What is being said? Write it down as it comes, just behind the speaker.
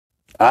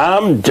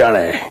I'm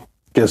Jonnay.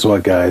 Guess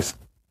what, guys?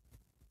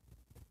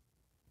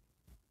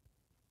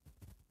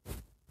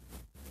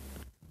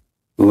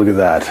 Look at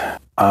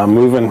that. I'm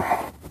moving.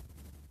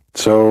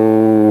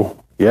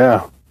 So,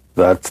 yeah,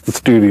 that's the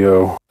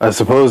studio. I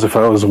suppose if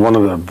I was one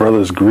of the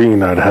brothers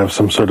Green, I'd have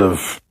some sort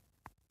of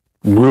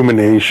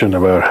rumination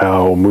about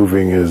how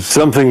moving is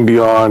something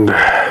beyond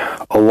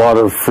a lot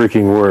of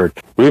freaking work.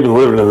 We've been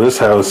living in this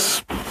house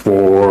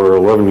for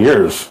 11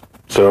 years,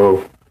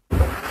 so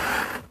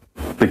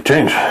big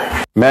change.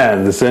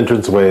 Man, this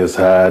entranceway has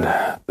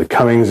had the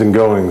comings and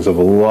goings of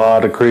a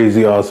lot of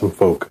crazy, awesome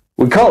folk.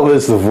 We call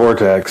this the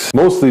Vortex,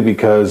 mostly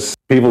because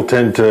people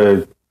tend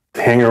to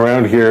hang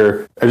around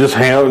here and just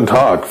hang out and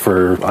talk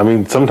for, I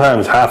mean,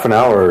 sometimes half an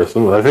hour.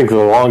 I think the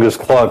longest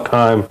clock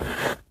time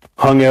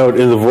hung out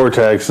in the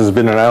Vortex has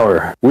been an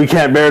hour. We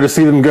can't bear to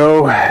see them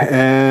go,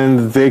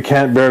 and they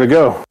can't bear to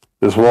go.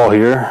 This wall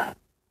here,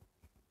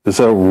 this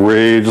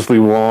outrageously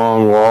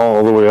long wall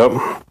all the way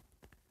up,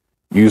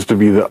 used to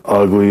be the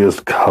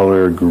ugliest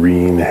color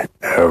green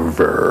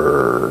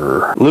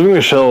ever. Living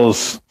with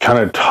shells kind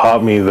of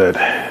taught me that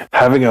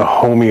having a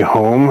homey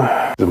home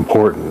is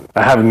important.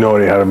 I have no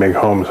idea how to make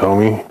homes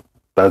homey.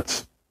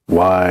 That's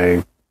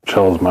why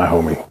Shell's my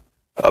homie.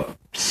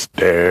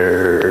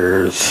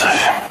 Upstairs.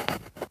 I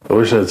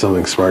wish I had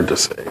something smart to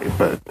say,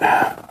 but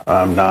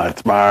I'm not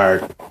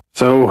smart.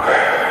 So,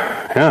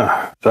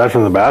 yeah, aside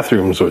from the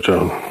bathrooms, which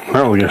I'm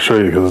not really going to show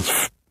you because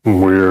it's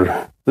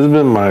weird. This has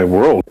been my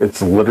world.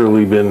 It's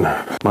literally been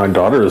my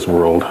daughter's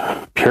world,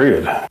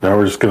 period. Now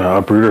we're just going to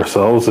uproot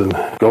ourselves and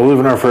go live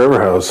in our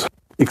forever house.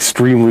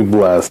 Extremely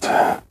blessed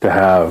to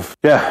have.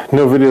 Yeah,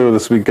 no video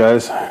this week,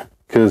 guys,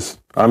 because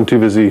I'm too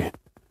busy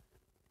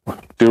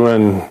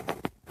doing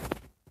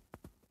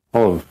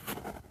all of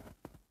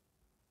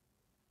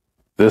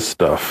this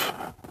stuff.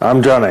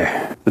 I'm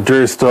Jonnay. The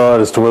jury's still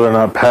out as to whether or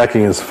not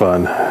packing is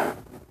fun.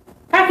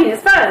 Packing is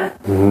fun.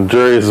 The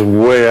jury's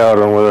way out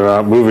on whether or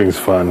not moving's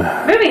fun.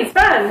 Moving's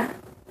fun.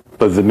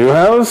 But the new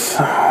house,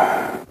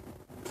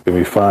 it's gonna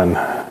be fun.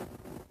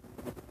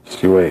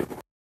 Just you wait.